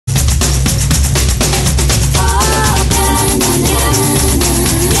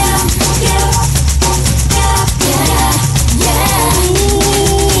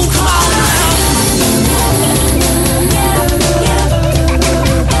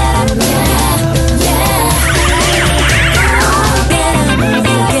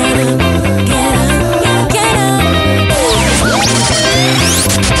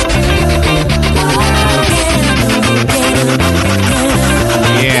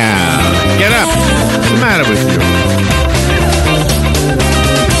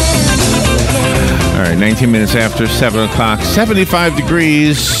19 minutes after 7 o'clock, 75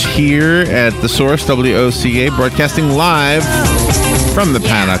 degrees here at the Source, WOCA, broadcasting live from the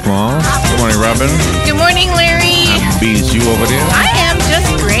Paddock Mall. Good morning, Robin. Good morning, Larry. I'm Bees. You over there? I am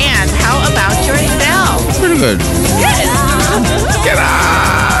just grand. How about yourself? Pretty good. Good. Get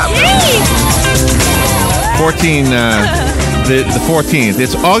up! Yay! 14, the 14th.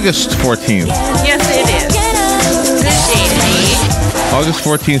 It's August 14th. Yes, it is. August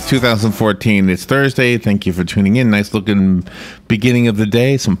 14th, 2014. It's Thursday. Thank you for tuning in. Nice looking beginning of the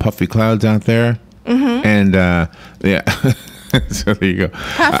day. Some puffy clouds out there. Mm-hmm. And, yeah. So there you go.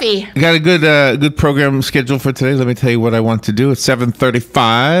 Puffy. Got a good program scheduled for today. Let me tell you what I want to do. At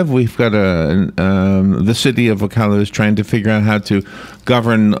 7:35, we've got the city of Ocala is trying to figure out how to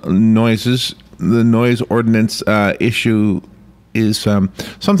govern noises. The noise ordinance issue is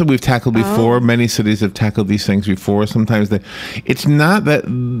something we've tackled before. Many cities have tackled these things before. Sometimes it's not that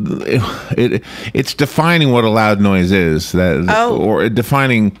it's defining what a loud noise is, or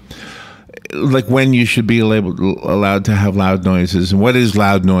defining like when you should be allowed to have loud noises and what is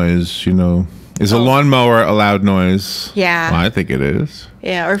loud noise. You know, is a lawnmower a loud noise? Yeah, well, I think it is.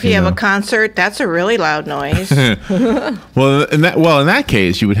 Yeah, or if you have a concert, that's a really loud noise. Well, in that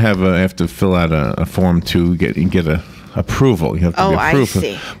case, you would have to fill out a form to get a approval. You have to be approved. I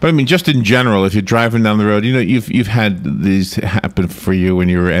see. But I mean, just in general, if you're driving down the road, you know, you've had these happen for you when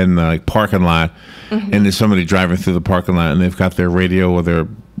you were in the parking lot, and there's somebody driving through the parking lot, and they've got their radio or their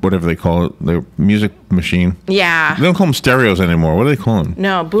whatever they call it, their music machine. Yeah. They don't call them stereos anymore. What do they call them?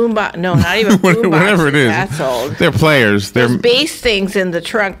 No, boombox. No, not even boombox. Whatever it is. That's old. They're players. Those bass things in the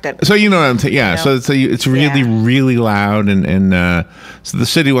trunk. So you know what I'm saying? Yeah. So it's really, really loud, and so the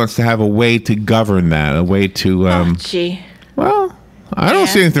city wants to have a way to govern that, a way to. Well, I don't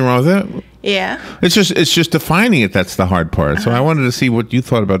see anything wrong with it. Yeah. It's just defining it that's the hard part. So I wanted to see what you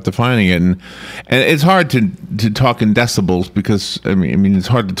thought about defining it, and it's hard to talk in decibels because I mean it's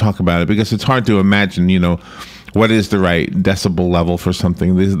hard to talk about it because it's hard to imagine, you know, what is the right decibel level for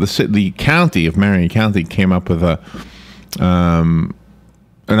something. The county of Marion County came up with an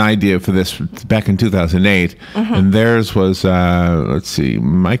idea for this back in 2008, and theirs was 20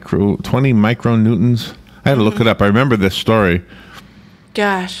 micronewtons. I had to look it up. I remember this story.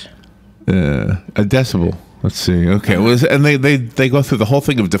 Gosh. A decibel. Let's see. Okay, and they go through the whole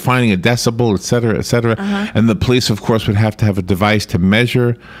thing of defining a decibel, et cetera, et cetera. And the police, of course, would have to have a device to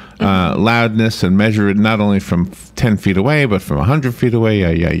measure loudness and measure it not only from 10 feet away, but from 100 feet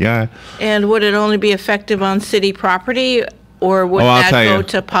away. Yeah. And would it only be effective on city property, or would that go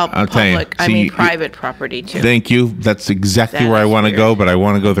to public? Private property too. Thank you. That's exactly where I want to go, but I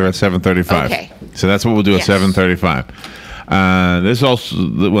want to go there at 7:35. Okay. So that's what we'll do at 7:35. There's also,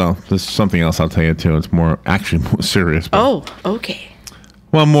 there's something else I'll tell you too. It's actually more serious. But, okay.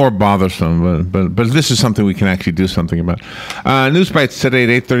 Well, more bothersome, but this is something we can actually do something about. News Bites today at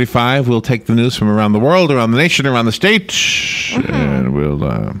 8:35. We'll take the news from around the world, around the nation, around the state, and we'll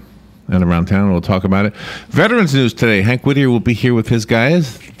and around town. We'll talk about it. Veterans news today. Hank Whittier will be here with his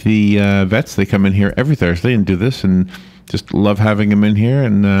guys, the vets. They come in here every Thursday and do this, and just love having them in here.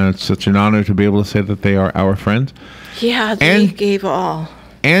 And it's such an honor to be able to say that they are our friends. Yeah, they gave all.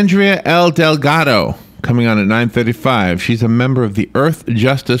 Andrea L. Delgado, coming on at 9:35. She's a member of the Earth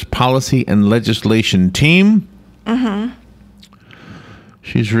Justice Policy and Legislation team.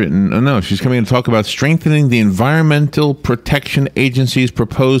 She's she's coming in to talk about strengthening the Environmental Protection Agency's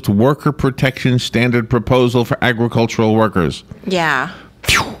proposed worker protection standard proposal for agricultural workers. Yeah.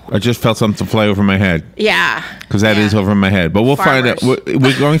 I just felt something fly over my head. Yeah. Because that is over my head. But we'll find out.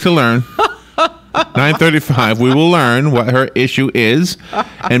 We're going to learn. 9:35, we will learn what her issue is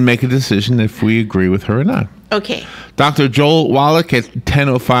and make a decision if we agree with her or not. Okay. Dr. Joel Wallach at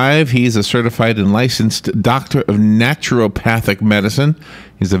 10:05. He's a certified and licensed doctor of naturopathic medicine.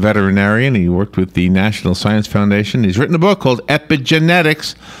 He's a veterinarian. He worked with the National Science Foundation. He's written a book called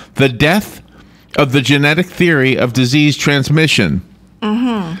Epigenetics, The Death of the Genetic Theory of Disease Transmission.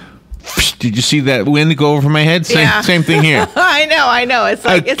 Did you see that wind go over my head? Same thing here. I know. It's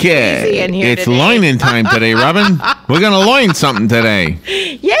like it's easy in here It's loining time today, Robin. We're going to loin something today.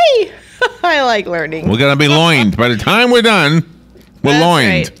 Yay! I like learning. We're going to be loined. By the time we're done, we're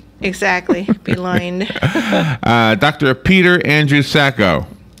loined. Right. Exactly. Be loined. Dr. Peter Andrew Sacco.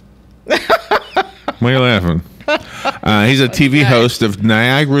 Why are you laughing? He's a TV host of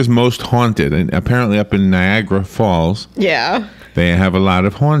Niagara's Most Haunted, and apparently up in Niagara Falls. Yeah. They have a lot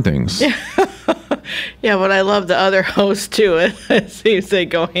of hauntings. Yeah, but I love the other host, too. It seems they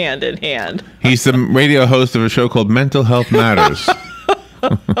go hand in hand. He's the radio host of a show called Mental Health Matters.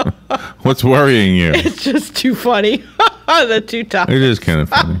 What's worrying you? It's just too funny. The two topics. It is kind of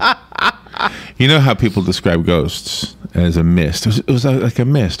funny. You know how people describe ghosts as a mist? It was like a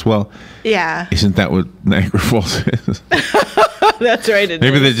mist. Well, yeah. Isn't that what Niagara Falls is? That's right.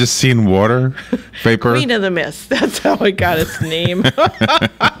 Maybe they've just seen water vapor. Queen of the Mist. That's how it got its name.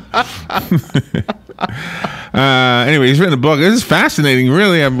 Anyway, he's written a book. This is fascinating,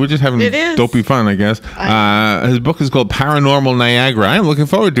 really. We're just having dopey fun, I guess. His book is called Paranormal Niagara. I'm looking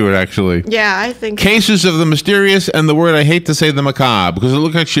forward to it, actually. Yeah, I think Cases of the Mysterious and the word I hate to say, the macabre, because it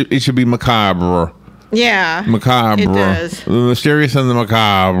looks like it should be macabre. Yeah. Macabre. It does. The Mysterious and the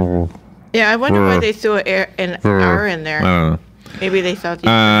Macabre. Yeah, I wonder why they threw an R in there. I don't know. Maybe they thought...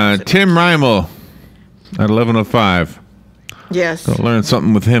 Tim Riemel at 11:05. Yes. I'll learn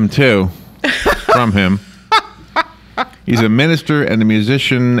something with him, too. From him. He's a minister and a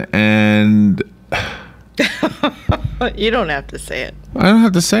musician and... You don't have to say it. I don't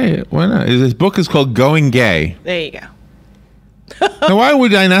have to say it. Why not? His book is called Going Gay. There you go. Now, why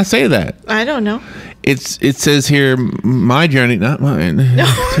would I not say that? I don't know. It says here, my journey, not mine.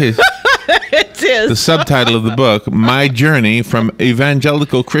 It is. The subtitle of the book, My Journey from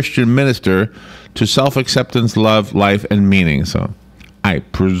Evangelical Christian Minister to Self-Acceptance, Love, Life, and Meaning. So I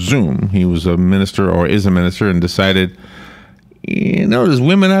presume he was a minister or is a minister and decided, you know, there's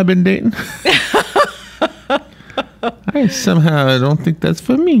women I've been dating. I somehow don't think that's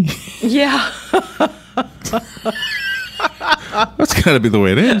for me. Yeah. That's got to be the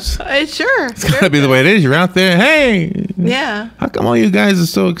way it is. Sure. It's got to be the way it is. You're out there. Hey. Yeah. How come all you guys are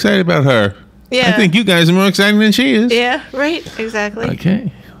so excited about her? Yeah. I think you guys are more exciting than she is. Yeah, right. Exactly.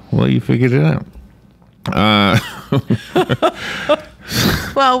 Okay. Well, you figured it out.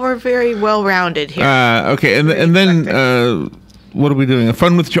 Well, we're very well-rounded here. Okay. And then what are we doing? A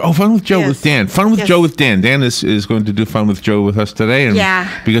Fun with Joe. Oh, Fun with Joe with Dan. Fun with Joe with Dan. Dan is going to do Fun with Joe with us today. And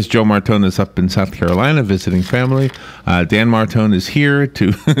because Joe Martone is up in South Carolina visiting family, Dan Martone is here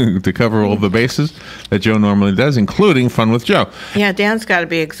to to cover all the bases that Joe normally does, including Fun with Joe. Yeah, Dan's got to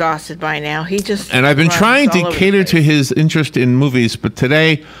be exhausted by now. And I've been trying to cater to his interest in movies, but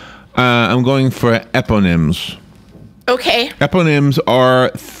today I'm going for eponyms. Okay. Eponyms are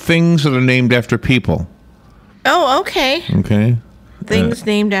things that are named after people. Oh, okay. Okay. Things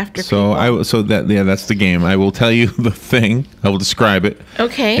named after people. That's the game. I will tell you the thing. I will describe it.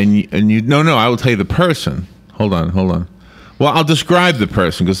 Okay. I will tell you the person. Hold on. Well, I'll describe the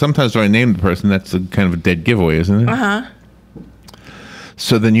person because sometimes when I name the person, that's kind of a dead giveaway, isn't it? Uh-huh.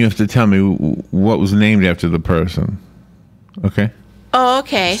 So then you have to tell me what was named after the person. Okay? Oh,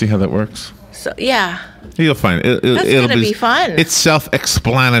 okay. See how that works? So, yeah. You'll find it. That's going to be fun. It's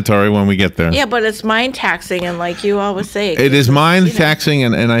self-explanatory when we get there. Yeah, but it's mind-taxing, and like you always say. It is mind-taxing,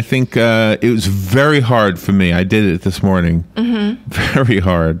 and I think it was very hard for me. I did it this morning. Mm-hmm. Very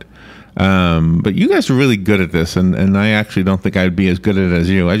hard. But you guys are really good at this, and I actually don't think I'd be as good at it as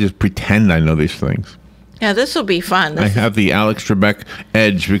you. I just pretend I know these things. Yeah, this will be fun. I have the Alex Trebek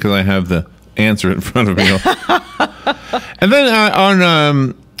edge because I have the answer in front of me. And then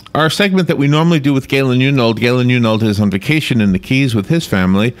on... our segment that we normally do with Galen Unold is on vacation in the Keys with his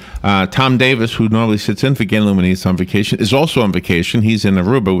family. Tom Davis, who normally sits in for Galen when he's on vacation, is also on vacation. He's in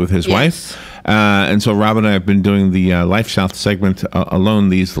Aruba with his wife. And so Rob and I have been doing the Life South segment alone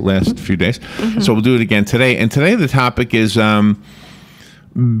these last few days. Mm-hmm. So we'll do it again today. And today the topic is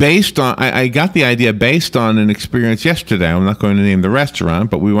based on, I got the idea based on an experience yesterday. I'm not going to name the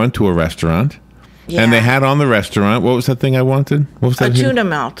restaurant, but we went to a restaurant. Yeah. And they had on the restaurant, what was that thing I wanted? What was that? A tuna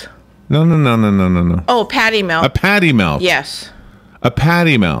melt. No. Oh, patty melt. A patty melt. Yes. A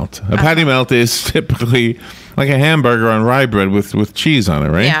patty melt. A patty melt is typically like a hamburger on rye bread with cheese on it,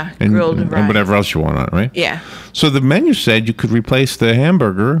 right? Yeah, grilled rye. And whatever else you want on it, right? Yeah. So the menu said you could replace the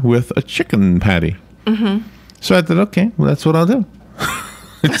hamburger with a chicken patty. Mm-hmm. So I thought, okay, well, that's what I'll do.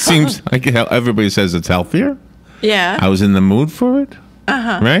 It seems like everybody says it's healthier. Yeah. I was in the mood for it.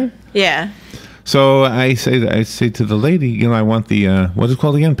 Uh-huh. Right? Yeah. So I say to the lady, I want the what is it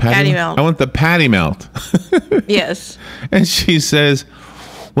called again? Patty melt. I want the patty melt. Yes. And she says,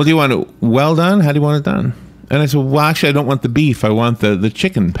 "Well, do you want it well done? How do you want it done?" And I said, "Well, actually, I don't want the beef. I want the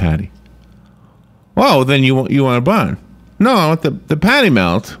chicken patty." Well, then you want a bun? No, I want the patty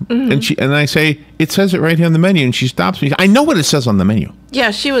melt. Mm-hmm. And I say, "It says it right here on the menu." And she stops me. I know what it says on the menu.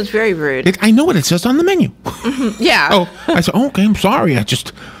 Yeah, she was very rude. I know what it says on the menu. Mm-hmm. Yeah. Oh, I said, "Okay, I'm sorry.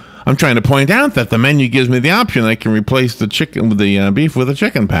 I'm trying to point out that the menu gives me the option. I can replace the chicken with the beef with a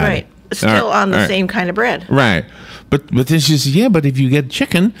chicken patty. Right. Still on the same kind of bread. Right. But then she says, yeah, but if you get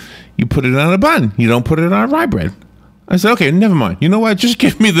chicken, you put it on a bun. You don't put it on rye bread. I said, okay, never mind. You know what? Just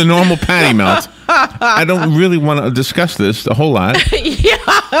give me the normal patty melt. I don't really want to discuss this a whole lot.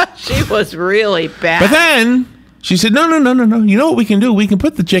 Yeah, she was really bad. But then She said, no. You know what we can do? We can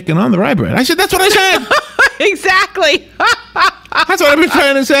put the chicken on the rye bread. I said, that's what I said. Exactly. That's what I've been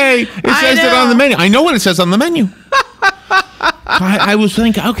trying to say. It says it on the menu. I know what it says on the menu. I was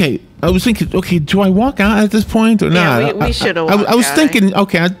thinking, okay, do I walk out at this point or not? Yeah, we should have walked out. I was thinking,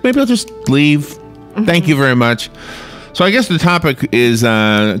 okay, maybe I'll just leave. Thank you very much. So I guess the topic is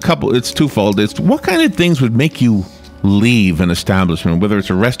it's twofold. It's what kind of things would make you leave an establishment, whether it's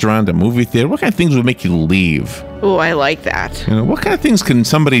a restaurant, a movie theater, what kind of things would make you leave? Oh, I like that. You know, what kind of things can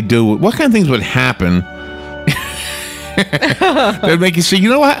somebody do? What kind of things would happen that would make you say, you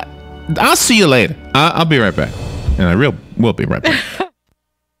know what? I'll see you later. I'll be right back. And I will be right back.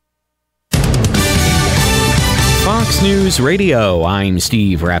 Fox News Radio, I'm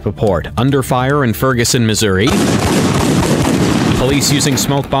Steve Rappaport. Under fire in Ferguson, Missouri. Police using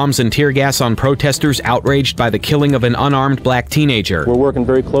smoke bombs and tear gas on protesters outraged by the killing of an unarmed black teenager. We're working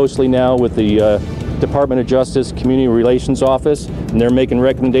very closely now with the Department of Justice Community Relations Office, and they're making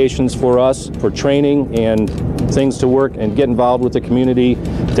recommendations for us for training and things to work and get involved with the community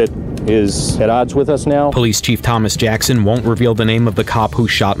that is at odds with us now. Police Chief Thomas Jackson won't reveal the name of the cop who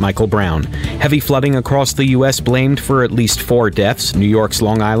shot Michael Brown. Heavy flooding across the U.S. blamed for at least 4 deaths. New York's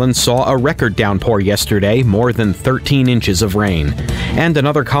Long Island saw a record downpour yesterday, more than 13 inches of rain. And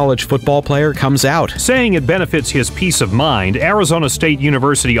another college football player comes out. Saying it benefits his peace of mind, Arizona State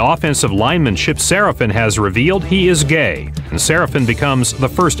University offensive lineman Chip Seraphin has revealed he is gay. And Seraphin becomes the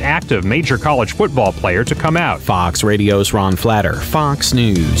first active major college football player to come out. Fox Radio's Ron Flatter. Fox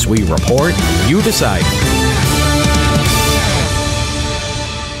News. We report, you decide.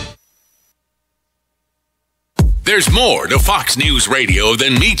 There's more to Fox News Radio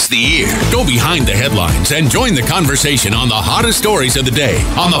than meets the ear. Go behind the headlines and join the conversation on the hottest stories of the day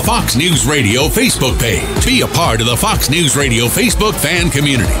on the Fox News Radio Facebook page. Be a part of the Fox News Radio Facebook fan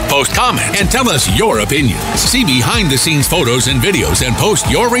community. Post comments and tell us your opinions. See behind-the-scenes photos and videos and post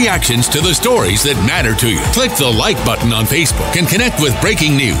your reactions to the stories that matter to you. Click the like button on Facebook and connect with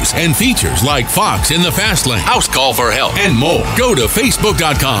breaking news and features like Fox in the Fast Lane, House Call for Help, and more. Go to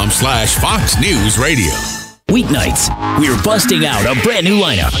Facebook.com/Fox News Radio. Weeknights, we're busting out a brand new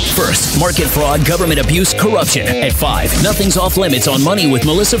lineup. First, market fraud, government abuse, corruption. At 5, nothing's off limits on money with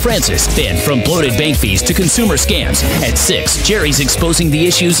Melissa Francis. Then, from bloated bank fees to consumer scams. At 6, Jerry's exposing the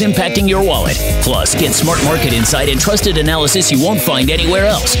issues impacting your wallet. Plus, get smart market insight and trusted analysis you won't find anywhere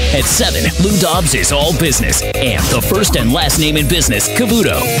else. At 7, Lou Dobbs is all business. And the first and last name in business,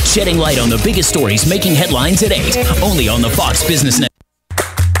 Cavuto. Shedding light on the biggest stories making headlines at 8. Only on the Fox Business Network.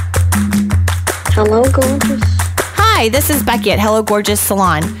 Hello, gorgeous. Hi, this is Becky at Hello Gorgeous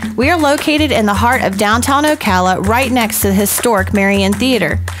Salon. We are located in the heart of downtown Ocala, right next to the historic Marion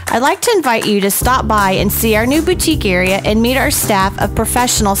Theater. I'd like to invite you to stop by and see our new boutique area and meet our staff of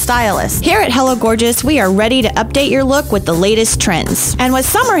professional stylists. Here at Hello Gorgeous, we are ready to update your look with the latest trends. And with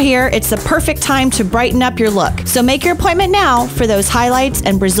summer here, it's the perfect time to brighten up your look. So make your appointment now for those highlights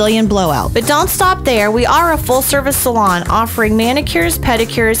and Brazilian blowout. But don't stop there. We are a full-service salon offering manicures,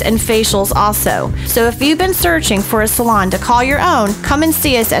 pedicures, and facials also. So if you've been searching for a salon to call your own, come and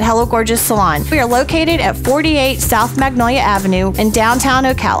see us at Hello Gorgeous Salon. We are located at 48 South Magnolia Avenue in downtown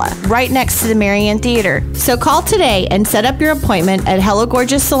Ocala, right next to the Marion Theater. So call today and set up your appointment at Hello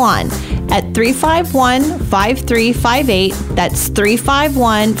Gorgeous Salon at 351-5358. That's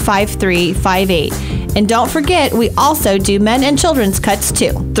 351-5358. And don't forget, we also do men and children's cuts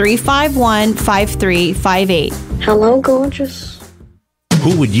too. 351-5358. Hello, gorgeous.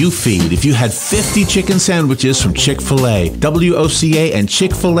 Who would you feed if you had 50 chicken sandwiches from Chick-fil-A? WOCA and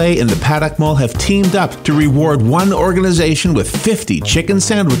Chick-fil-A in the Paddock Mall have teamed up to reward one organization with 50 chicken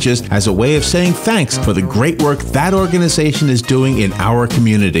sandwiches as a way of saying thanks for the great work that organization is doing in our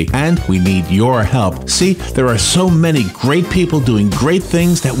community. And we need your help. See, there are so many great people doing great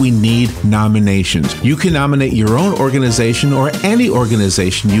things that we need nominations. You can nominate your own organization or any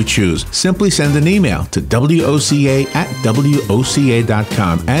organization you choose. Simply send an email to WOCA@WOCA.com.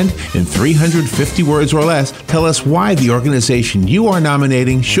 And in 350 words or less, tell us why the organization you are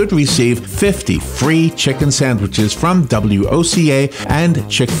nominating should receive 50 free chicken sandwiches from WOCA and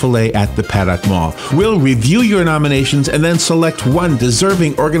Chick-fil-A at the Paddock Mall. We'll review your nominations and then select one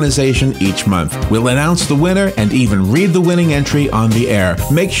deserving organization each month. We'll announce the winner and even read the winning entry on the air.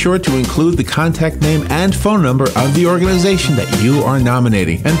 Make sure to include the contact name and phone number of the organization that you are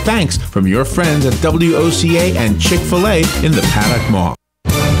nominating. And thanks from your friends at WOCA and Chick-fil-A in the Paddock Mall.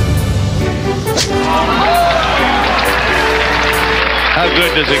 How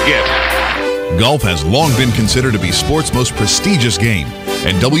good does it get? Golf has long been considered to be sport's most prestigious game,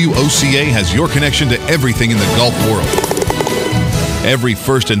 and WOCA has your connection to everything in the golf world. Every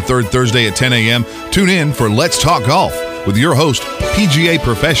first and third Thursday at 10 a.m., tune in for Let's Talk Golf with your host, PGA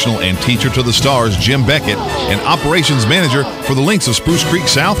professional and teacher to the stars, Jim Beckett, and operations manager for the Links of Spruce Creek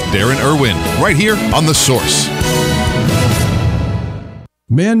South, Darren Irwin, right here on The Source.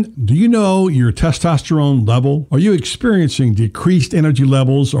 Men, do you know your testosterone level? Are you experiencing decreased energy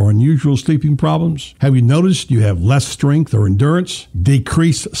levels or unusual sleeping problems? Have you noticed you have less strength or endurance,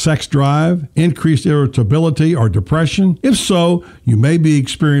 decreased sex drive, increased irritability or depression? If so, you may be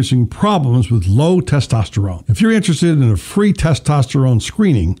experiencing problems with low testosterone. If you're interested in a free testosterone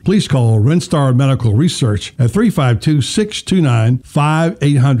screening, please call Rinstar Medical Research at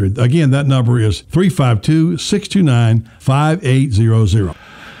 352-629-5800. Again, that number is 352-629-5800.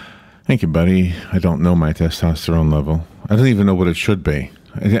 Thank you, buddy. I don't know my testosterone level. I don't even know what it should be.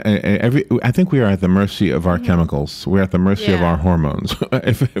 I think we are at the mercy of our chemicals. We're at the mercy of our hormones.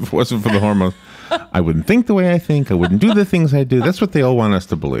 If it wasn't for the hormones, I wouldn't think the way I think. I wouldn't do the things I do. That's what they all want us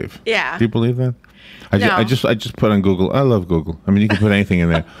to believe. Yeah. Do you believe that? No. I just put on Google. I love Google. I mean, you can put anything in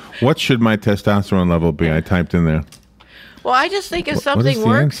there. What should my testosterone level be? I typed in there. Well, I just think if something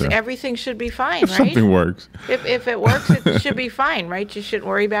works, everything should be fine, right? Something works. If it works, it should be fine, right? You shouldn't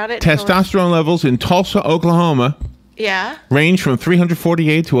worry about it. Testosterone levels in Tulsa, Oklahoma, range from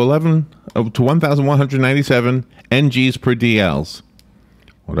 348 to 1,197 NGs per DLs.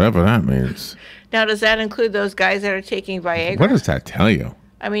 Whatever that means. Now, does that include those guys that are taking Viagra? What does that tell you?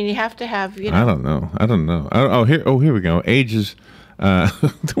 I mean, you have to have, I don't know. Here we go. Ages. Why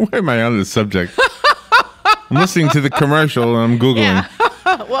am I on this subject? I'm listening to the commercial and I'm Googling. Yeah.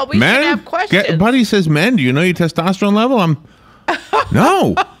 Well, we should have questions. Buddy says, "Men, do you know your testosterone level?"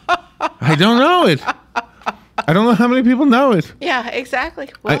 No, I don't know it. I don't know how many people know it. Yeah, exactly.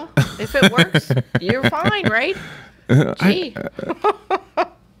 Well, if it works, you're fine, right? Gee. I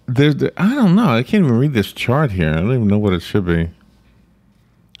don't know. I can't even read this chart here. I don't even know what it should be.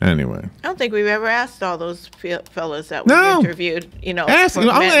 Anyway. I don't think we've ever asked all those fellas that we interviewed, I'm going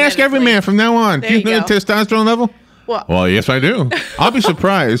to ask every man from now on. Do you know your testosterone level? Well, yes, I do. I'll be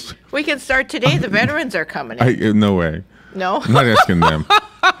surprised. We can start today. The veterans are coming in. No way. No? I'm not asking them.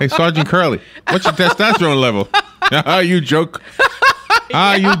 Hey, Sergeant Curley, what's your testosterone level? You joke.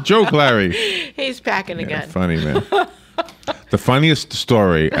 You joke, Larry. He's packing a gun. Funny, man. The funniest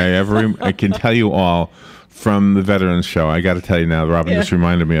story I can tell you all from the Veterans Show. I got to tell you now. Robin just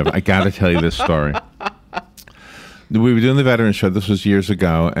reminded me of it. I got to tell you this story. We were doing the Veterans Show. This was years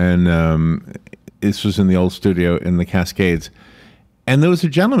ago, and this was in the old studio in the Cascades. And there was a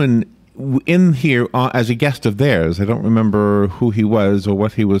gentleman in here as a guest of theirs. I don't remember who he was or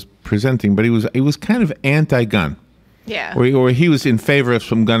what he was presenting, but he was kind of anti-gun. Yeah. Or he was in favor of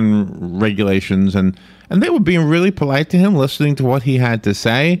some gun regulations, and they were being really polite to him, listening to what he had to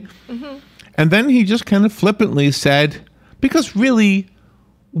say. Mm-hmm. And then he just kind of flippantly said, because really,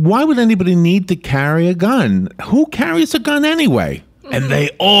 why would anybody need to carry a gun? Who carries a gun anyway? Mm-hmm. And they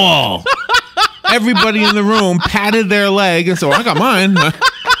all, everybody in the room patted their leg and said, I got mine. I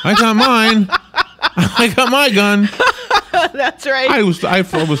got mine. I got my gun. That's right. I was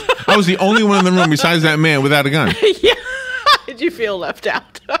the only one in the room besides that man without a gun. Yeah. Did you feel left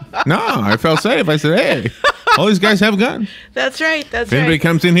out? No, I felt safe. I said, hey, all these guys have guns. That's right. If anybody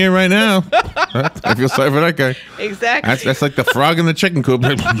comes in here right now, I feel sorry for that guy. Exactly. That's like the frog in the chicken coop.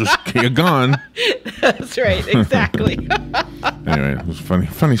 You're gone. That's right. Exactly. Anyway, it was a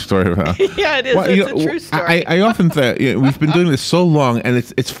funny story about. Yeah, it is. It's a true story. I often think we've been doing this so long, and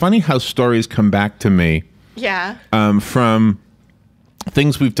it's funny how stories come back to me. Yeah. From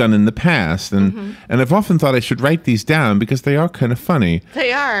things we've done in the past, and I've often thought I should write these down because they are kind of funny.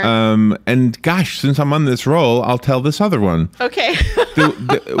 They are. And gosh, since I'm on this roll, I'll tell this other one. Okay.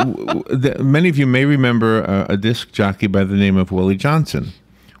 Many of you may remember a disc jockey by the name of Willie Johnson.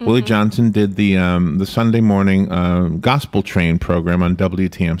 Mm-hmm. Willie Johnson did the Sunday morning gospel train program on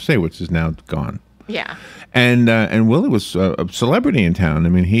WTMC, which is now gone. Yeah. And Willie was a celebrity in town. I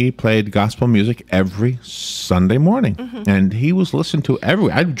mean, he played gospel music every Sunday morning, and he was listened to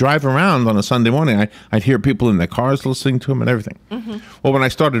everywhere. I'd drive around on a Sunday morning. I'd hear people in their cars listening to him and everything. Well, when I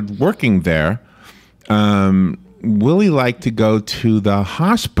started working there, Willie liked to go to the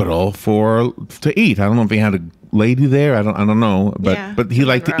hospital to eat. I don't know if he had a lady there. I don't know, but he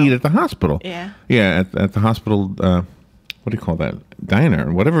liked to eat at the hospital. Yeah, at the hospital. What do you call that?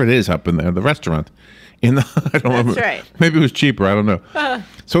 Diner, whatever it is up in there, the restaurant. I don't remember. That's right. Maybe it was cheaper. I don't know.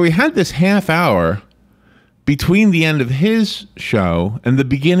 So we had this half hour between the end of his show and the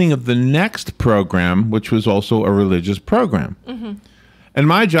beginning of the next program, which was also a religious program. And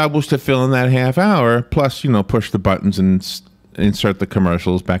my job was to fill in that half hour, plus, push the buttons and insert the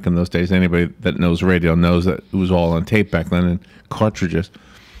commercials back in those days. Anybody that knows radio knows that it was all on tape back then and cartridges.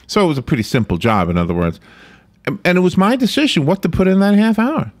 So it was a pretty simple job, in other words. And it was my decision what to put in that half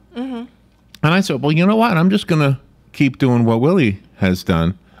hour. Mm-hmm. And I said, well, you know what? I'm just going to keep doing what Willie has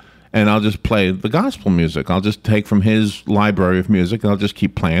done, and I'll just play the gospel music. I'll just take from his library of music, and I'll just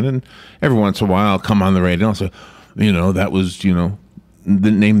keep playing. And every once in a while, I'll come on the radio and I'll say, that was,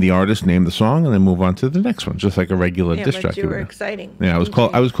 name the artist, name the song, and then move on to the next one, just like a regular disc jockey. But you were exciting. Yeah, I was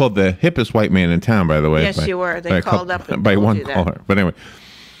called the hippest white man in town, by the way. Yes, you were. They called up and by told one you that. caller. But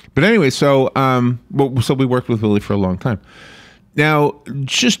anyway, so we worked with Willie for a long time. Now,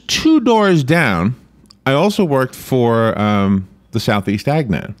 just 2 doors down, I also worked for the Southeast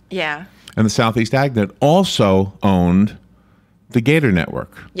AgNet. Yeah. And the Southeast AgNet also owned the Gator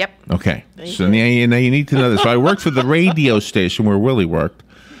Network. Yep. Okay. So now you need to know this. So I worked for the radio station where Willie worked.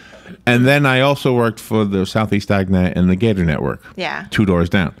 And then I also worked for the Southeast AgNet and the Gator Network. Yeah. 2 doors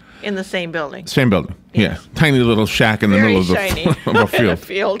down. In the same building. Same building. Yeah. Tiny little shack in the middle of the field.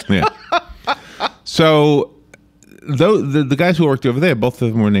 Field. Yeah. So the guys who worked over there, both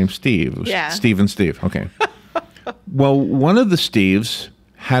of them were named Steve. Yeah. Steve and Steve. Okay. Well, one of the Steves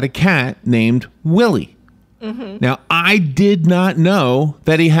had a cat named Willie. Mm-hmm. Now, I did not know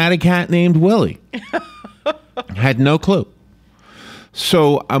that he had a cat named Willie. Had no clue.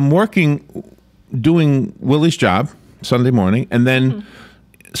 So I'm doing Willie's job Sunday morning, and then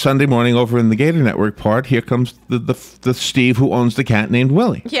Sunday morning over in the Gator Network part, here comes the Steve who owns the cat named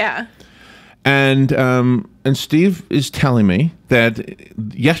Willie. Yeah. And Steve is telling me that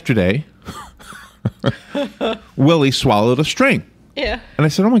yesterday Willie swallowed a string. Yeah. And I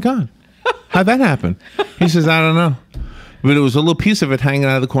said, oh my God, how'd that happen? He says, I don't know. But it was a little piece of it hanging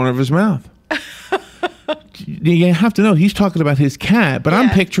out of the corner of his mouth. You have to know, he's talking about his cat, but I'm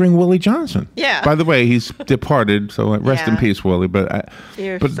picturing Willie Johnson. Yeah. By the way, he's departed, so rest in peace, Willie. But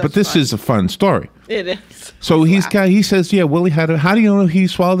this is a fun story. It is. So he says, yeah, Willie how do you know he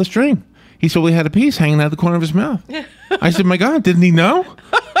swallowed the string? He said, Willie had a piece hanging out of the corner of his mouth. I said, my God, didn't he know?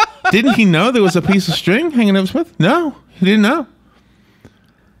 Didn't he know there was a piece of string hanging out of his mouth? No, he didn't know.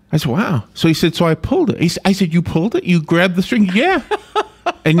 I said, wow. So he said, so I pulled it. I said, you pulled it? You grabbed the string? Yeah.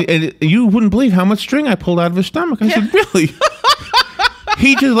 And you wouldn't believe how much string I pulled out of his stomach. I said, really?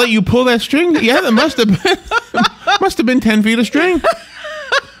 He just let you pull that string? Yeah, that must have been 10 feet of string.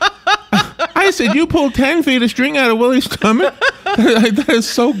 I said, you pulled 10 feet of string out of Willie's stomach? That is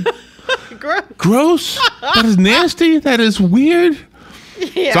so gross. That is nasty. That is weird.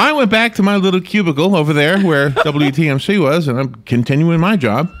 Yeah. So I went back to my little cubicle over there where WTMC was, and I'm continuing my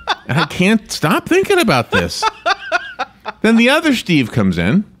job. And I can't stop thinking about this. Then the other Steve comes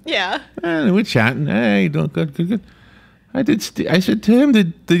in. Yeah. And we're chatting. Hey, doing good. I said to him,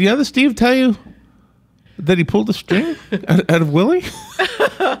 did the other Steve tell you that he pulled a string out of Willie?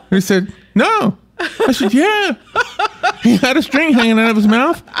 He said, no. I said, yeah. He had a string hanging out of his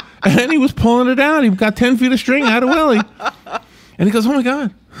mouth, and he was pulling it out. He got 10 feet of string out of Willie. And he goes, oh, my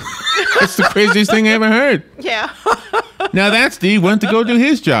God. That's the craziest thing I ever heard. Yeah. Now that Steve went to go do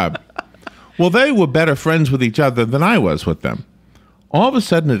his job. Well, they were better friends with each other than I was with them. All of a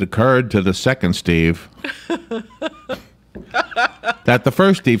sudden, it occurred to the second Steve that the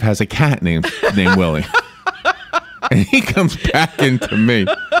first Steve has a cat named Willie. And he comes back into me.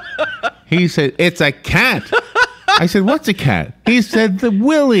 He said, it's a cat. I said, what's a cat? He said, the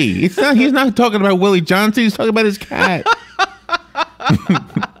Willie. He's not talking about Willie Johnson. He's talking about his cat. Isn't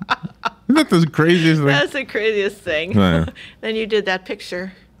that the craziest thing? That's the craziest thing. Yeah. Then you did that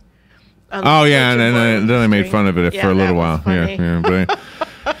picture. Oh, yeah, and then I made fun of it for a little while. Yeah, but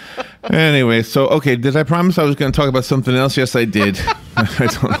anyway, so, okay, did I promise I was going to talk about something else? Yes, I did. I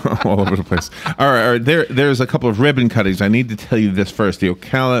don't know, all over the place. All right, there's a couple of ribbon cuttings. I need to tell you this first. The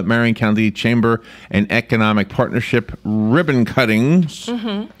Ocala, Marion County Chamber and Economic Partnership ribbon cuttings.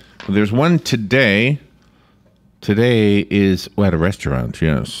 Mm-hmm. There's one today. Today is at a restaurant,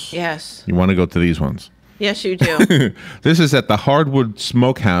 yes. Yes. You want to go to these ones? Yes, you do. This is at the Hardwood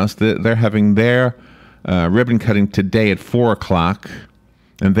Smokehouse. They're having their ribbon cutting today at 4 o'clock.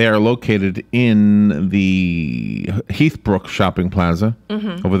 And they are located in the Heathbrook Shopping Plaza,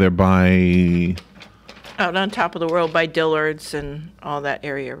 over there by... Out on top of the world by Dillard's and all that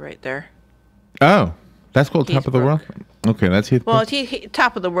area right there. Oh, that's called Top of the World? Okay, that's Heathbrook. Well, it's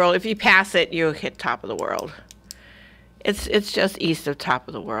top of the world. If you pass it, you hit top of the world. It's just east of top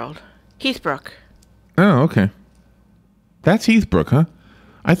of the world. Heathbrook. Oh, okay. That's Heathbrook, huh?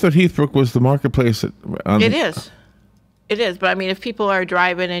 I thought Heathbrook was the marketplace. It is. It is, but I mean, if people are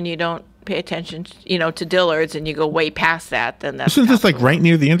driving and you don't pay attention, to Dillard's and you go way past that, then that's... Isn't this like right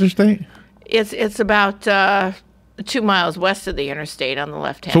near the interstate? It's about 2 miles west of the interstate on the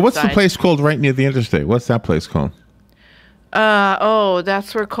left-hand side. So what's the place called right near the interstate? What's that place called?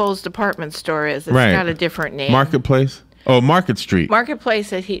 That's where Kohl's department store is. It's got a different name. Marketplace? Oh, Market Street.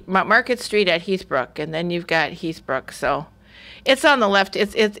 Marketplace at Market Street at Heathbrook, and then you've got Heathbrook. So it's on the left.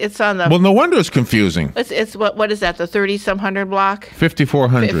 It's on the. Well, no wonder it's confusing. It's what is that? The 30-some-hundred block?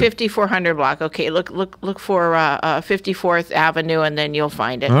 5400. 5400 block. Okay, look for 54th Avenue, and then you'll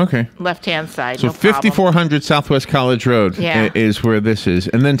find it. Okay. Left-hand side. So no 5400 Southwest College Road is where this is,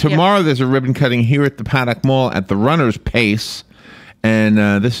 and then tomorrow there's a ribbon cutting here at the Paddock Mall at the Runner's Pace. And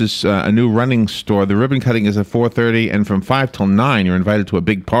this is a new running store. The ribbon cutting is at 4:30, and from 5 till 9, you're invited to a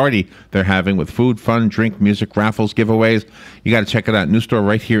big party they're having with food, fun, drink, music, raffles, giveaways. You got to check it out. New store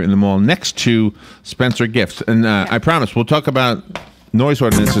right here in the mall next to Spencer Gifts. And I promise we'll talk about noise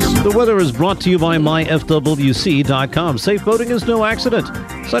ordinances. The weather is brought to you by myfwc.com. Safe boating is no accident.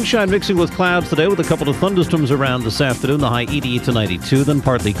 Sunshine mixing with clouds today with a couple of thunderstorms around this afternoon. The high 88 to 92. Then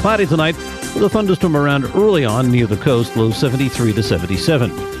partly cloudy tonight with a thunderstorm around early on near the coast. Low 73 to 77.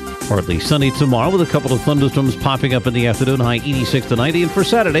 Partly sunny tomorrow with a couple of thunderstorms popping up in the afternoon. High 86 to 90. And for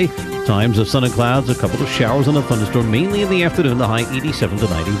Saturday, times of sun and clouds, a couple of showers and a thunderstorm mainly in the afternoon. The high 87 to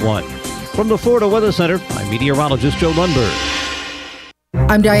 91. From the Florida Weather Center, I'm meteorologist Joe Lundberg.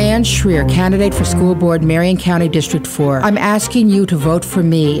 I'm Diane Schreer, candidate for School Board, Marion County District 4. I'm asking you to vote for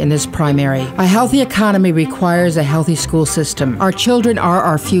me in this primary. A healthy economy requires a healthy school system. Our children are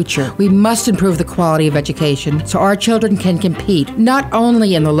our future. We must improve the quality of education so our children can compete, not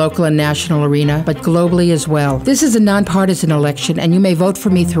only in the local and national arena, but globally as well. This is a nonpartisan election, and you may vote for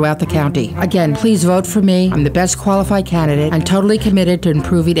me throughout the county. Again, please vote for me. I'm the best qualified candidate and totally committed to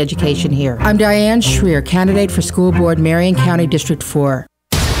improving education here. I'm Diane Schreer, candidate for School Board, Marion County District 4.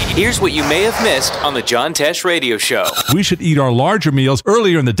 Here's what you may have missed on the John Tesh Radio Show. We should eat our larger meals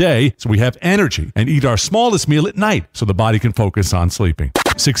earlier in the day so we have energy, and eat our smallest meal at night so the body can focus on sleeping.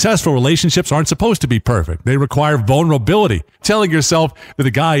 Successful relationships aren't supposed to be perfect. They require vulnerability. Telling yourself that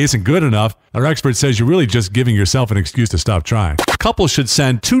a guy isn't good enough, our expert says you're really just giving yourself an excuse to stop trying. Couples should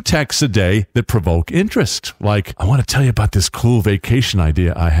send 2 texts a day that provoke interest, like, I want to tell you about this cool vacation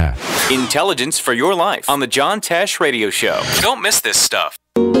idea I had. Intelligence for your life on the John Tesh Radio Show. Don't miss this stuff.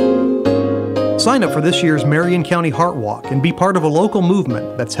 Sign up for this year's Marion County Heart Walk and be part of a local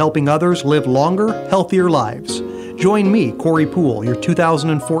movement that's helping others live longer, healthier lives. Join me, Corey Poole, your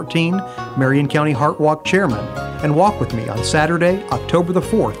 2014 Marion County Heart Walk Chairman, and walk with me on Saturday, October the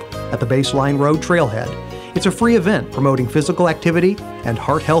 4th at the Baseline Road Trailhead. It's a free event promoting physical activity and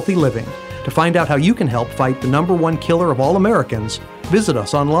heart-healthy living. To find out how you can help fight the #1 killer of all Americans, visit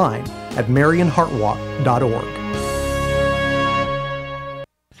us online at marionheartwalk.org.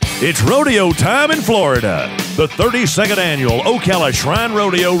 It's rodeo time in Florida. The 32nd annual Ocala Shrine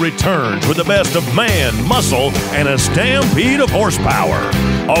Rodeo returns with the best of man, muscle, and a stampede of horsepower.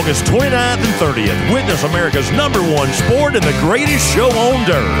 August 29th and 30th, witness America's #1 sport and the greatest show on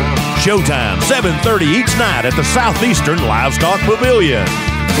dirt. Showtime, 7:30 each night at the Southeastern Livestock Pavilion.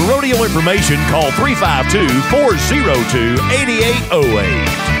 For rodeo information, call 352-402-8808.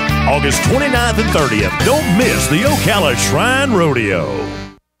 August 29th and 30th, don't miss the Ocala Shrine Rodeo.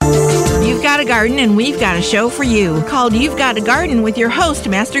 You've got a garden and we've got a show for you called You've Got a Garden with your host,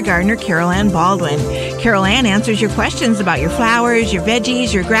 Master Gardener Carol Ann Baldwin. Carol Ann answers your questions about your flowers, your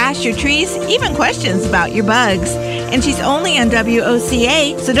veggies, your grass, your trees, even questions about your bugs. And she's only on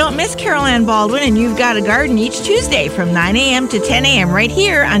WOCA, so don't miss Carol Ann Baldwin and You've Got a Garden each Tuesday from 9 a.m. to 10 a.m. right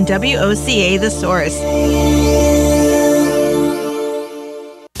here on WOCA The Source.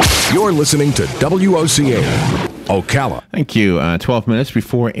 You're listening to WOCA, Ocala. Thank you. 12 minutes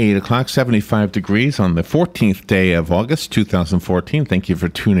before 8 o'clock, 75 degrees on the 14th day of August, 2014. Thank you for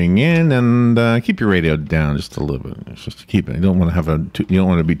tuning in, and keep your radio down just a little bit. Just to keep it. You don't want to have you don't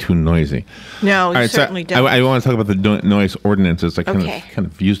want to be too noisy. No, you certainly don't. I want to talk about the noise ordinances. I kind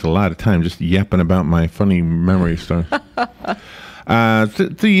of used a lot of time just yapping about my funny memory stuff.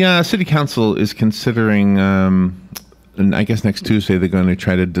 The city council is considering, and I guess next Tuesday they're going to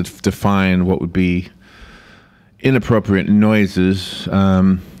try to define what would be inappropriate noises.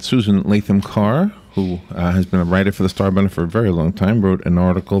 Susan Latham Carr, who has been a writer for the Star Banner for a very long time, wrote an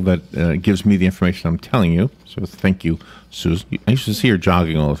article that gives me the information I'm telling you. So thank you, Susan. I used to see her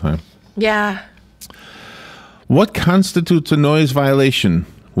jogging all the time. Yeah. What constitutes a noise violation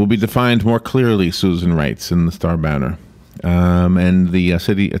will be defined more clearly, Susan writes in the Star Banner. And the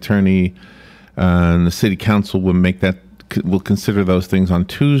city attorney and the city council will consider those things on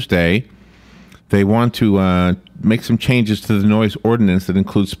Tuesday. They want to make some changes to the noise ordinance that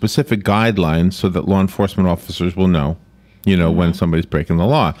include specific guidelines so that law enforcement officers will know, when somebody's breaking the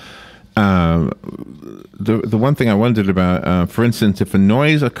law. the one thing I wondered about, for instance, if a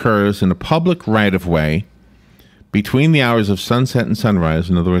noise occurs in a public right-of-way between the hours of sunset and sunrise,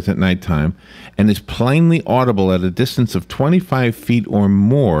 in other words, at nighttime, and is plainly audible at a distance of 25 feet or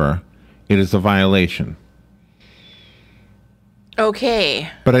more, it is a violation. Okay.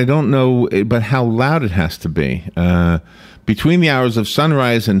 But I don't know but how loud it has to be. Between the hours of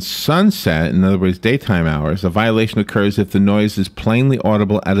sunrise and sunset, in other words, daytime hours, a violation occurs if the noise is plainly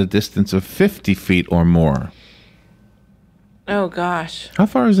audible at a distance of 50 feet or more. Oh, gosh. How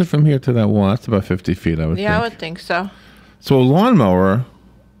far is it from here to that wall? That's about 50 feet, I would think. Yeah, I would think so. So a lawnmower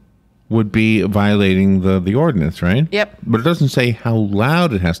would be violating the ordinance, right? Yep. But it doesn't say how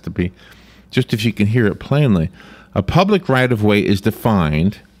loud it has to be, just if you can hear it plainly. A public right-of-way is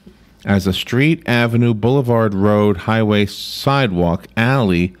defined as a street, avenue, boulevard, road, highway, sidewalk,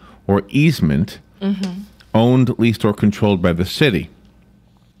 alley, or easement owned, leased, or controlled by the city.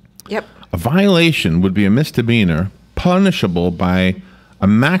 Yep. A violation would be a misdemeanor punishable by a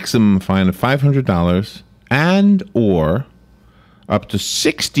maximum fine of $500 and or up to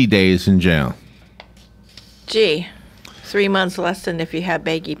 60 days in jail. Gee, 3 months less than if you had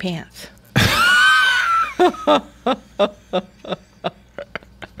baggy pants.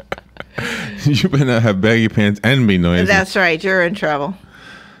 You better not have baggy pants and be noisy. That's right. You're in trouble.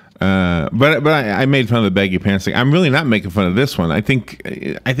 But I made fun of the baggy pants thing. I'm really not making fun of this one. I think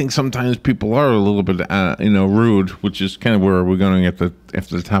sometimes people are a little bit rude, which is kind of where we're going after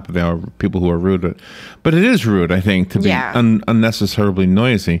the top of the hour. People who are rude, but it is rude, I think, to be unnecessarily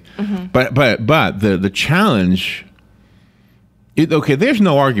noisy. But the challenge. Okay, there's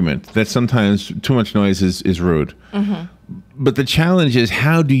no argument that sometimes too much noise is rude. But the challenge is,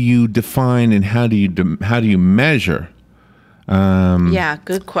 how do you define and how do you measure? Yeah,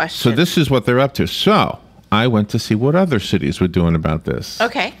 good question. So this is what they're up to. So I went to see what other cities were doing about this.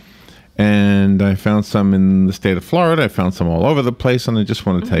 Okay. And I found some in the state of Florida. I found some all over the place, and I just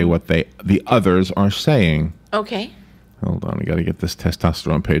want to tell you what the others are saying. Okay. Hold on, I got to get this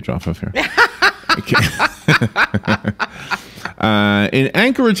testosterone page off of here. In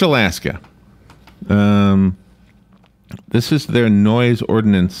Anchorage, Alaska, this is their noise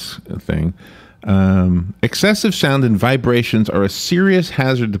ordinance thing. Excessive sound and vibrations are a serious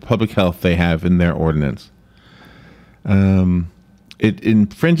hazard to public health, they have in their ordinance. It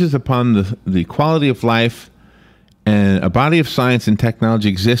infringes upon the quality of life, and a body of science and technology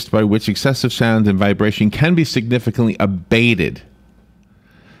exists by which excessive sound and vibration can be significantly abated.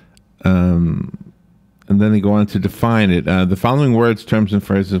 And then they go on to define it. The following words, terms, and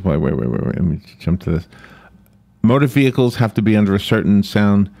phrases. Wait. Let me jump to this. Motor vehicles have to be under a certain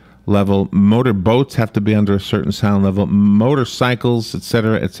sound level. Motor boats have to be under a certain sound level. Motorcycles,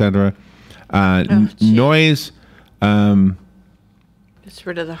 etc., etc. Noise. Get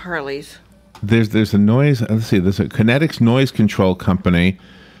rid of the Harleys. There's a noise. Let's see. There's a Kinetics noise control company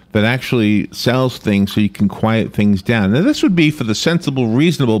that actually sells things so you can quiet things down. Now, this would be for the sensible,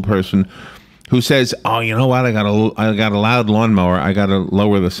 reasonable person who says, "Oh, you know what? I got a loud lawnmower. I got to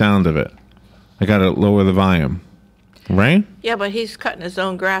lower the sound of it. I got to lower the volume." Right? Yeah, but he's cutting his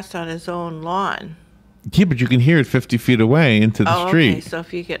own grass on his own lawn. Yeah, but you can hear it 50 feet away into the street. Okay. So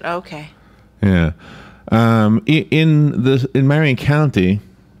if you get Yeah. In Marion County,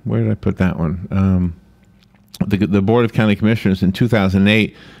 where did I put that one? The Board of County Commissioners in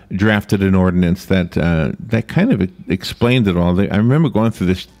 2008 drafted an ordinance that kind of explained it all. I remember going through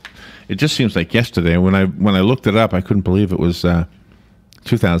this. It just seems like yesterday. When I looked it up, I couldn't believe it was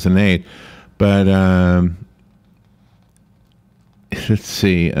 2008. But let's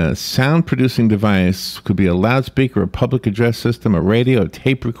see. A sound-producing device could be a loudspeaker, a public address system, a radio, a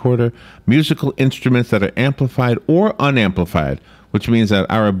tape recorder, musical instruments that are amplified or unamplified, which means that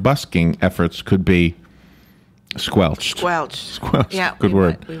our busking efforts could be squelched. Yeah, good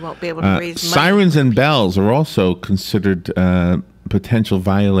word. We won't be able to raise money. Sirens and bells are also considered potential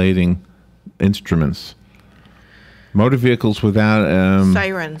violating instruments. Motor vehicles without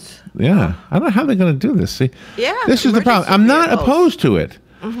sirens. Yeah, I don't know how they're going to do this. See, yeah, this is the problem. I'm not opposed to it.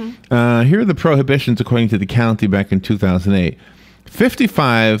 Mm-hmm. Here are the prohibitions according to the county back in 2008: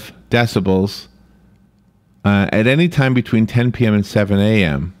 55 decibels at any time between 10 p.m. and 7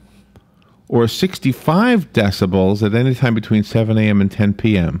 a.m., or 65 decibels at any time between 7 a.m. and 10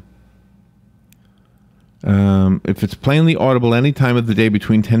 p.m. If it's plainly audible any time of the day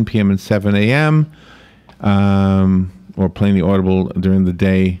between 10 p.m. and 7 a.m., or plainly audible during the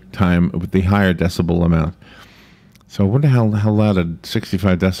daytime with the higher decibel amount. So I wonder how loud a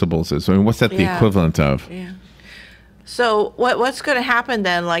 65 decibels is. I mean, what's that the equivalent of? Yeah. So what's going to happen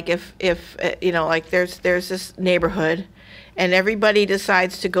then? Like if like there's this neighborhood, and everybody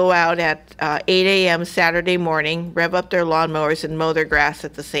decides to go out at 8 a.m. Saturday morning, rev up their lawnmowers, and mow their grass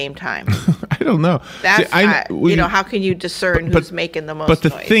at the same time? I don't know. That's how can you discern who's making the most noise? But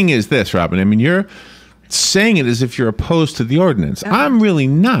the noise? thing is this, Robin. I mean, you're saying it as if you're opposed to the ordinance. I'm really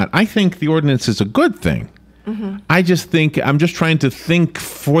not. I think the ordinance is a good thing. Mm-hmm. I just think I'm just trying to think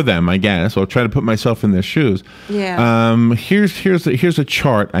for them, I guess, or try to put myself in their shoes. Yeah. Here's a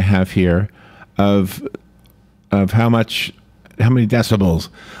chart I have here of how many decibels.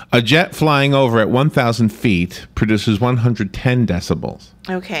 A jet flying over at 1,000 feet produces 110 decibels.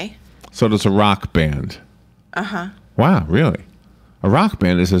 Okay. So does a rock band. Uh-huh. Wow, really? A rock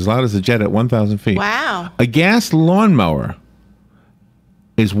band is as loud as a jet at 1,000 feet. Wow. A gas lawnmower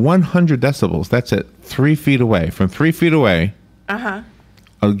is 100 decibels. That's at 3 feet away. From 3 feet away, a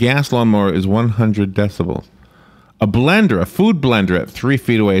gas lawnmower is 100 decibels. A food blender at 3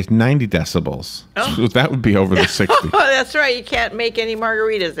 feet away is 90 decibels. Oh. So that would be over the 60. That's right. You can't make any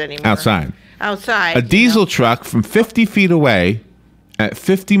margaritas anymore. Outside. A diesel truck from 50 feet away at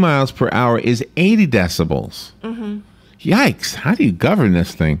 50 miles per hour is 80 decibels. Mm-hmm. Yikes. How do you govern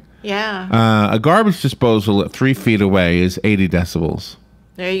this thing? Yeah. A garbage disposal at 3 feet away is 80 decibels.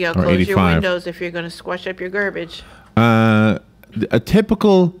 There you go. Close 85. your windows if you're going to squash up your garbage. A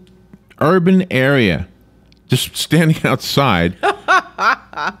typical urban area, just standing outside,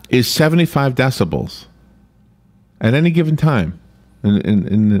 is 75 decibels at any given time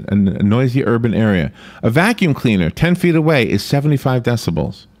in a noisy urban area. A vacuum cleaner 10 feet away is 75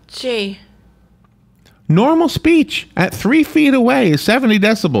 decibels. Gee. Normal speech at 3 feet away is 70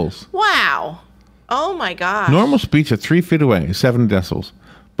 decibels. Wow. Oh, my gosh. Normal speech at 3 feet away is 70 decibels.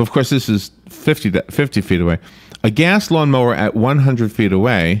 But, of course, this is 50 feet away. A gas lawnmower at 100 feet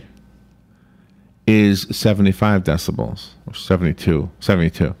away is 75 decibels, or 72.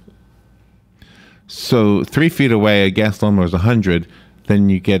 So 3 feet away, a gas lawnmower is 100. Then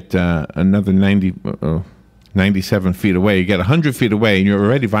you get another 97 feet away. You get 100 feet away, and you're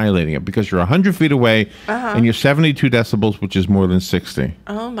already violating it because you're 100 feet away, and you're 72 decibels, which is more than 60.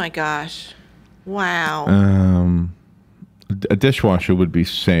 Oh, my gosh. Wow. A dishwasher would be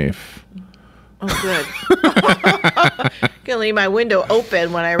safe. Oh, good. Gonna leave my window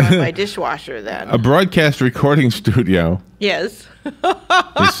open when I run my dishwasher then. A broadcast recording studio. Yes.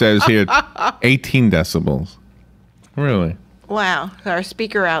 It says here 18 decibels. Really? Wow. Our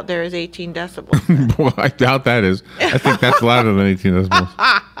speaker out there is 18 decibels. Well, I doubt that is. I think that's louder than 18 decibels.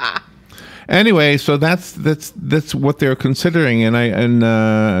 Anyway, so that's what they're considering, and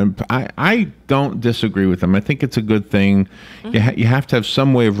I don't disagree with them. I think it's a good thing. Mm-hmm. You have to have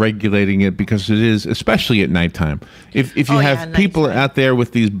some way of regulating it because it is, especially at nighttime. If you have people out there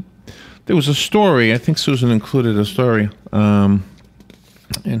with these, there was a story. I think Susan included a story in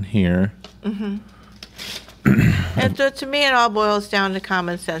here. Mm-hmm. And so to me, it all boils down to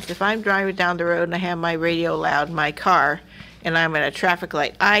common sense. If I'm driving down the road and I have my radio loud in my car, and I'm at a traffic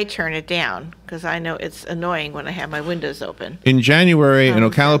light, I turn it down because I know it's annoying when I have my windows open. In January, an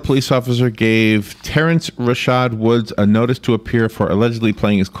Ocala police officer gave Terrence Rashad Woods a notice to appear for allegedly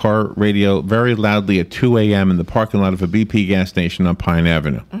playing his car radio very loudly at 2 a.m. in the parking lot of a BP gas station on Pine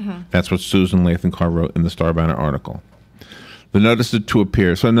Avenue. Mm-hmm. That's what Susan Lathan Carr wrote in the Star Banner article. The notice to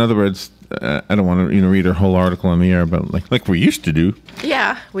appear. So in other words, I don't want to read her whole article on the air, but like we used to do.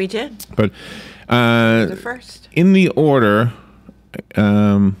 Yeah, we did. But the first. In the order,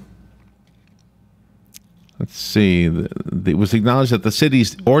 let's see, it was acknowledged that the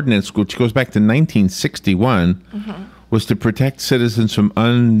city's ordinance, which goes back to 1961, was to protect citizens from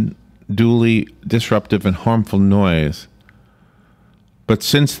unduly disruptive and harmful noise. But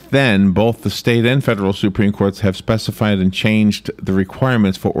since then, both the state and federal Supreme Courts have specified and changed the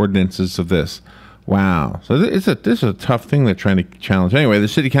requirements for ordinances of this. Wow. So this is a tough thing they're trying to challenge. Anyway, the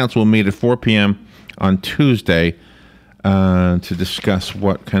city council will meet at 4 p.m. on Tuesday to discuss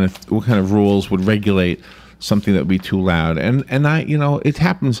what kind of rules would regulate something that would be too loud. And it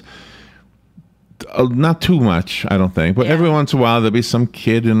happens not too much, I don't think, but every once in a while there'll be some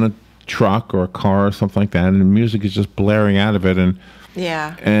kid in a truck or a car or something like that, and the music is just blaring out of it, and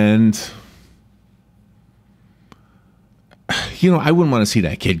I wouldn't want to see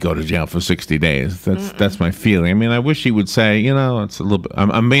that kid go to jail for 60 days. That's my feeling. I mean, I wish he would say, it's a little bit,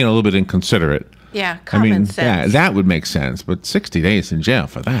 I'm being a little bit inconsiderate. Yeah, common sense. Yeah, that would make sense. But 60 days in jail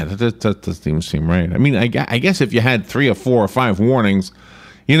for that doesn't even seem right. I mean, I guess if you had 3 or 4 or 5 warnings,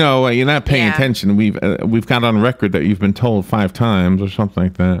 you're not paying attention. We've got on record that you've been told 5 times or something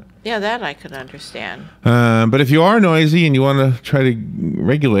like that. Yeah, that I could understand. But if you are noisy and you want to try to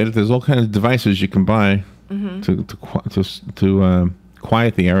regulate it, there's all kinds of devices you can buy to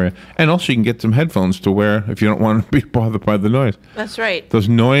quiet the area. And also you can get some headphones to wear if you don't want to be bothered by the noise. That's right. Those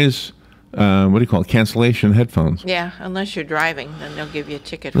noise, what do you call it, cancellation headphones. Yeah, unless you're driving, then they'll give you a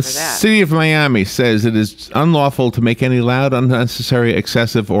ticket The for that. City of Miami says it is unlawful to make any loud, unnecessary,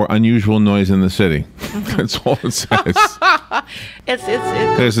 excessive, or unusual noise in the city. That's all it says.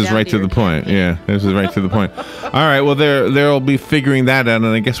 This is right to the point. Yeah, this is right to the point. All right, well, they'll be figuring that out, and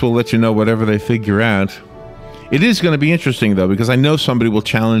I guess we'll let you know whatever they figure out. It is going to be interesting, though, because I know somebody will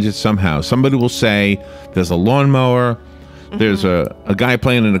challenge it somehow. Somebody will say there's a lawnmower, there's a guy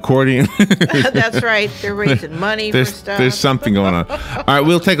playing an accordion. That's right. They're raising money for stuff. There's something going on. All right,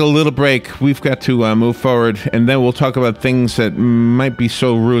 we'll take a little break. We've got to move forward, and then we'll talk about things that might be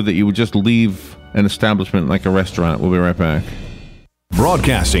so rude that you would just leave an establishment like a restaurant. We'll be right back.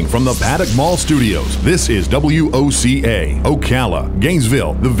 Broadcasting from the Paddock Mall Studios, this is WOCA, Ocala,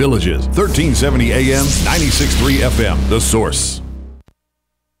 Gainesville, The Villages, 1370 AM, 96.3 FM, The Source.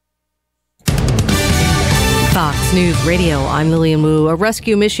 Fox News Radio, I'm Lillian Wu. A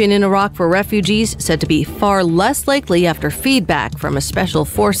rescue mission in Iraq for refugees said to be far less likely after feedback from a special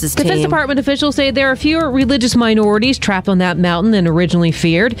forces team. Defense Department officials say there are fewer religious minorities trapped on that mountain than originally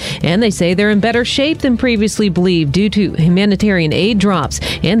feared, and they say they're in better shape than previously believed due to humanitarian aid drops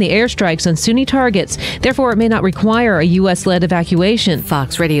and the airstrikes on Sunni targets. Therefore, it may not require a U.S.-led evacuation.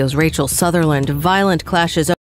 Fox Radio's Rachel Sutherland. Violent clashes